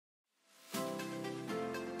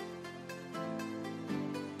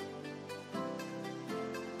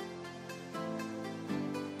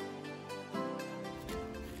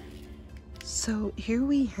So here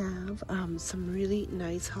we have some really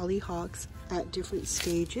nice hollyhocks at different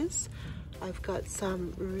stages. I've got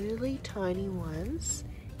some really tiny ones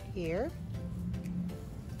here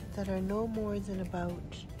that are no more than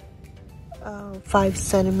about 5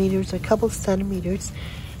 centimeters, a couple centimeters.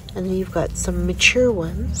 And then you've got some mature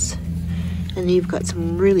ones. And then you've got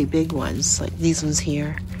some really big ones, like these ones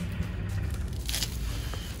here.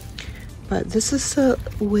 But this is the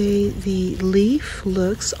way the leaf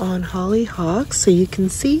looks on hollyhocks, so you can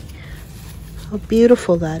see how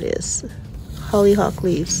beautiful that is. Hollyhock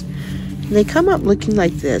leaves. And they come up looking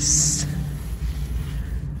like this.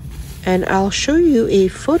 And I'll show you a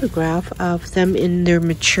photograph of them in their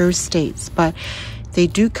mature states, but they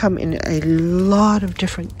do come in a lot of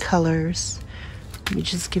different colors. Let me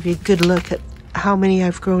just give you a good look at how many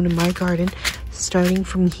I've grown in my garden. Starting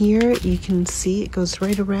from here, you can see it goes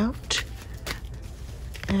right around.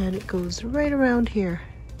 And it goes right around here.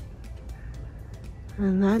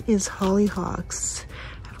 And that is hollyhocks.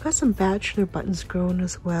 I've got some bachelor buttons grown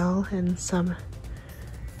as well, and some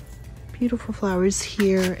beautiful flowers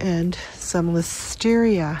here, and some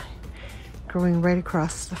wisteria growing right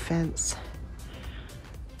across the fence.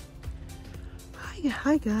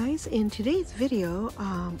 Hi guys, in today's video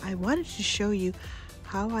I wanted to show you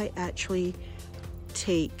how I actually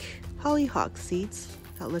take hollyhock seeds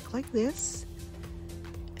that look like this,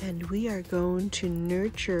 and we are going to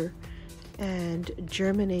nurture and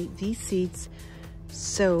germinate these seeds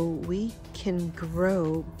so we can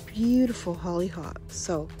grow beautiful hollyhocks.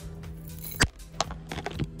 So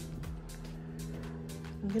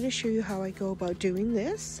I'm going to show you how I go about doing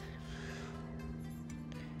this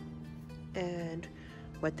and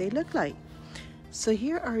what they look like. So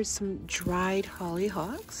here are some dried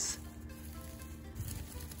hollyhocks,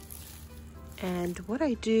 and what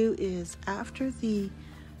I do is after the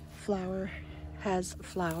flower has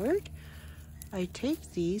flowered, I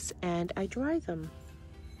take these and I dry them.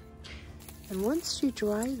 And once you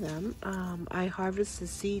dry them, I harvest the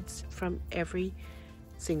seeds from every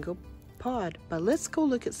single pod. But let's go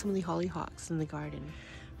look at some of the hollyhocks in the garden.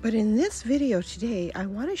 But in this video today, I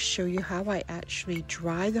want to show you how I actually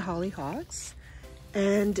dry the hollyhocks.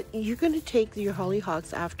 And you're going to take your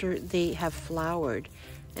hollyhocks after they have flowered,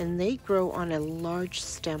 and they grow on a large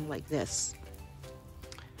stem like this.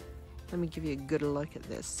 Let me give you a good look at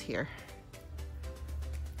this here.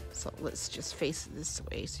 So let's just face it this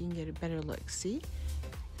way so you can get a better look. See?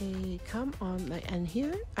 They come on, and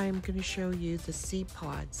here I'm going to show you the seed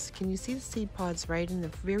pods. Can you see the seed pods right in the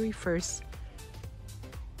very first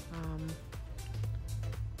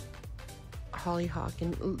hollyhock?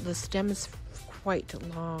 And the stem is quite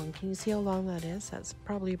long. Can you see how long that is? That's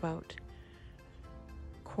probably about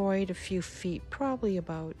quite a few feet, probably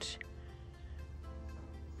about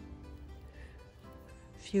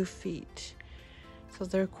a few feet. So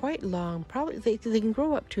they're quite long. Probably they can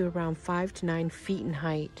grow up to around 5 to 9 feet in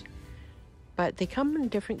height. But they come in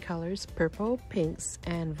different colors: purple, pinks,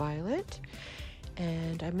 and violet.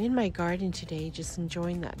 And I'm in my garden today, just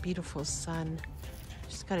enjoying that beautiful sun.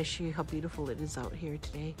 Just gotta show you how beautiful it is out here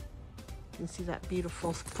today. You can see that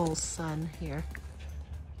beautiful full sun here.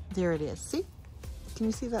 There it is. See? Can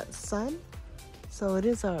you see that sun? So it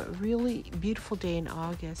is a really beautiful day in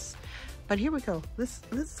August. But here we go.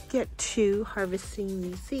 Let's get to harvesting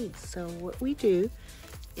these seeds. So what we do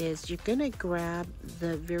is you're gonna grab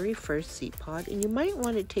the very first seed pod, and you might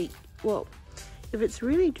want to take, well, if it's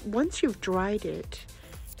really, once you've dried it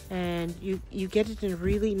and you get it in a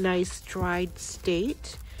really nice dried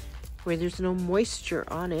state where there's no moisture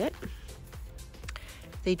on it,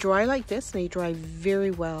 they dry like this, and they dry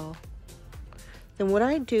very well. Then what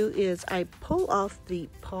I do is I pull off the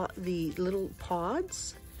little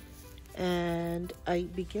pods, and I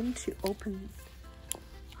begin to open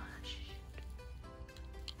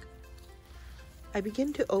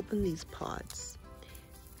these pods.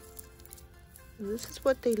 And this is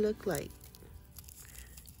what they look like.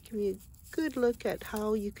 Give me a good look at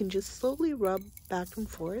how you can just slowly rub back and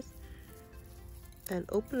forth and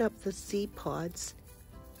open up the seed pods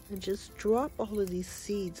and just drop all of these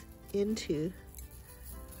seeds into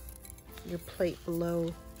your plate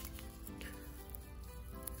below.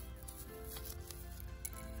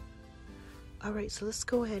 Alright, so let's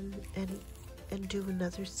go ahead and do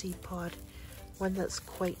another seed pod, one that's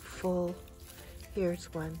quite full.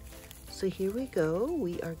 Here's one. So here we go.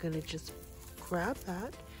 We are going to just grab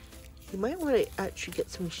that. You might want to actually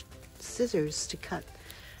get some scissors to cut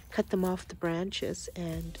them off the branches,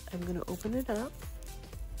 and I'm going to open it up.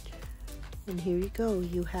 And here you go.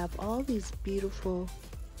 You have all these beautiful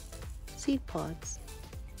seed pods,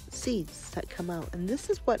 seeds that come out, and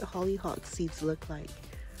this is what hollyhock seeds look like.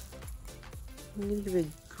 I'm going to give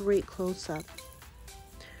you a great close-up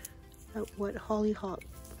at what hollyhock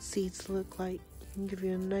seeds look like. And give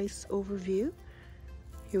you a nice overview.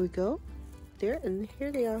 Here we go. There, and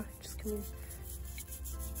here they are. Just come in.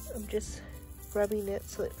 I'm just rubbing it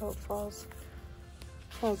so it all falls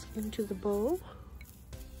into the bowl.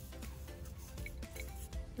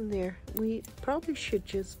 And there, we probably should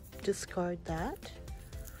just discard that.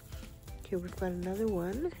 Okay, we've got another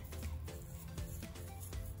one.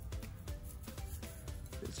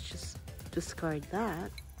 Let's just discard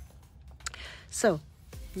that. So,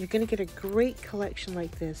 you're going to get a great collection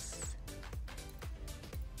like this.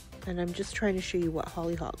 And I'm just trying to show you what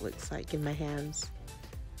hollyhock looks like in my hands.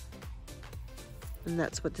 And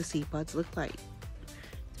that's what the seed pods look like.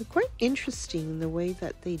 They're quite interesting the way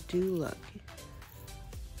that they do look.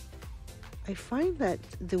 I find that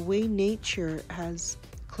the way nature has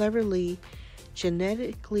cleverly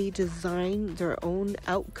genetically designed their own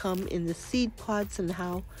outcome in the seed pods and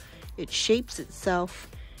how it shapes itself,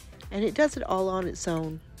 and it does it all on its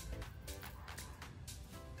own.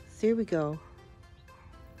 There we go.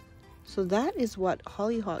 So that is what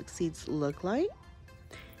hollyhock seeds look like.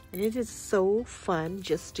 And it is so fun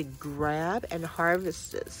just to grab and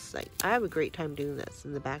harvest this. Like, I have a great time doing this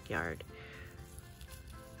in the backyard.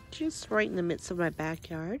 Just right in the midst of my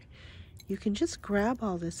backyard. You can just grab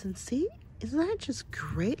all this and see. Isn't that just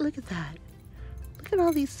great? Look at that. Look at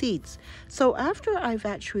all these seeds. So after I've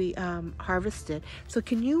actually harvested, so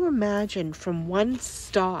can you imagine from one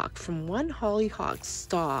stalk, from one hollyhock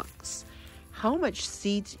stalks, how much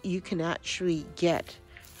seeds you can actually get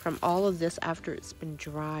from all of this after it's been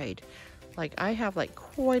dried? Like, I have like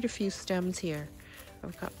quite a few stems here.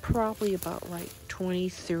 I've got probably about like 20,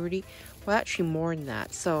 30, well actually more than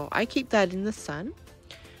that. So I keep that in the sun.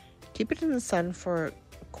 Keep it in the sun for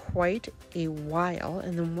quite a while,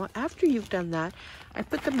 and then after you've done that, I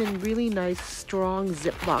put them in really nice strong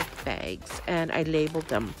Ziploc bags and I labeled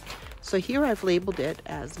them. So here I've labeled it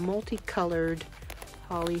as multicolored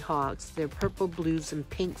hollyhocks. They're purple, blues, and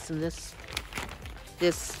pinks in this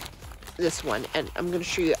one, and I'm going to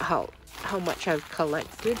show you how much I've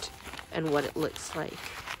collected and what it looks like.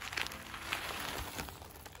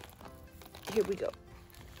 Here we go.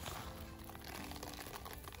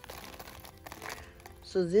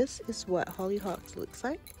 So this is what hollyhocks looks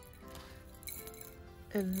like,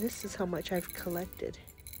 and this is how much I've collected.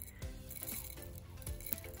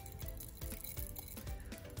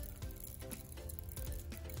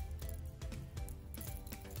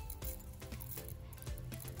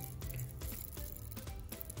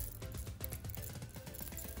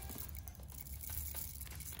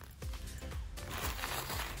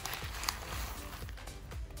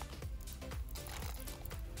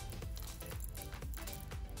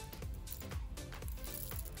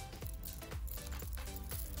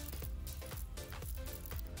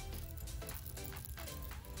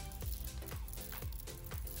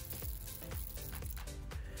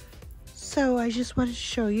 So I just wanted to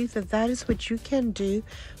show you that that is what you can do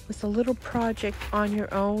with a little project on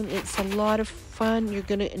your own. It's a lot of fun. You're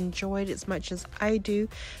going to enjoy it as much as I do.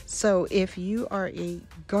 So if you are a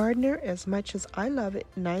gardener as much as I love it,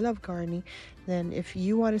 and I love gardening, then if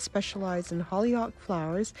you want to specialize in hollyhock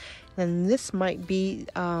flowers, then this might be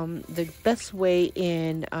the best way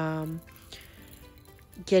in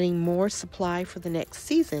getting more supply for the next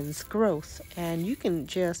season's growth. And you can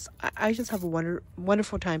just, I just have a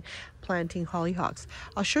wonderful time planting hollyhocks.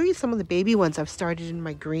 I'll show you some of the baby ones I've started in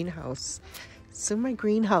my greenhouse. So in my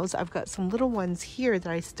greenhouse, I've got some little ones here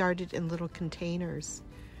that I started in little containers.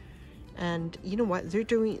 And you know what?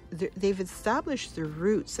 They've established their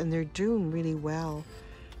roots and they're doing really well.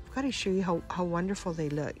 I've got to show you how wonderful they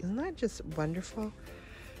look. Isn't that just wonderful?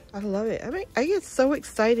 I love it. I mean, I get so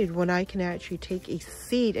excited when I can actually take a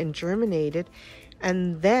seed and germinate it,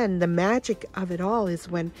 and then the magic of it all is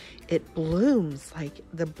when it blooms, like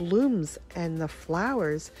the blooms and the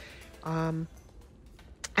flowers. I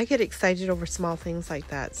get excited over small things like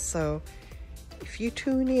that. So if you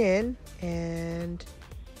tune in and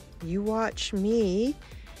you watch me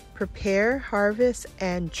prepare, harvest,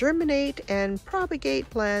 and germinate and propagate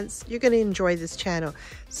plants, you're going to enjoy this channel.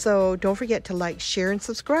 So don't forget to like, share, and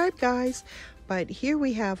subscribe, guys. But here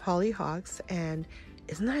we have hollyhocks, and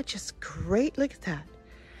isn't that just great? Look at that.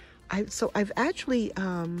 I've actually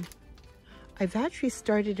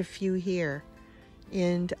started a few here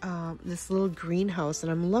in this little greenhouse,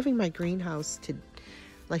 and I'm loving my greenhouse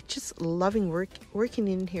just loving working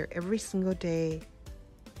in here every single day.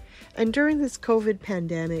 And during this COVID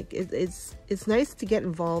pandemic, it's nice to get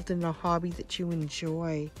involved in a hobby that you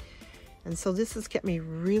enjoy. And so this has kept me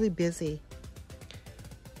really busy.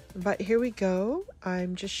 But here we go.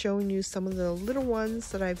 I'm just showing you some of the little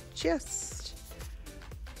ones that I've just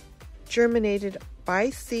germinated by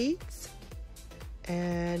seeds.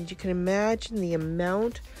 And you can imagine the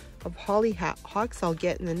amount of hollyhocks I'll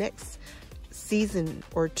get in the next season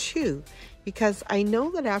or two, because I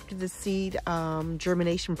know that after the seed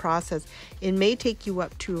germination process, it may take you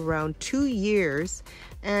up to around 2 years,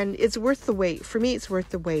 and it's worth the wait. For me, it's worth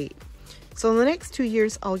the wait. So in the next 2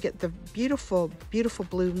 years, I'll get the beautiful, beautiful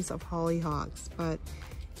blooms of hollyhocks. But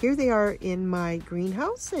here they are in my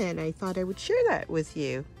greenhouse, and I thought I would share that with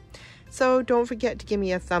you. So don't forget to give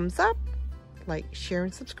me a thumbs up, like, share,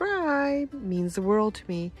 and subscribe. It means the world to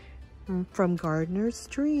me. From Gardener's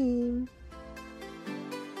Dream.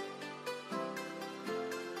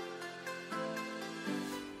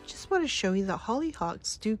 Just want to show you that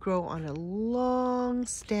hollyhocks do grow on a long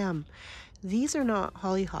stem. These are not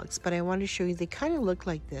hollyhocks, but I want to show you they kind of look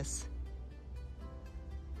like this.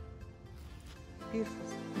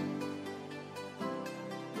 Beautiful.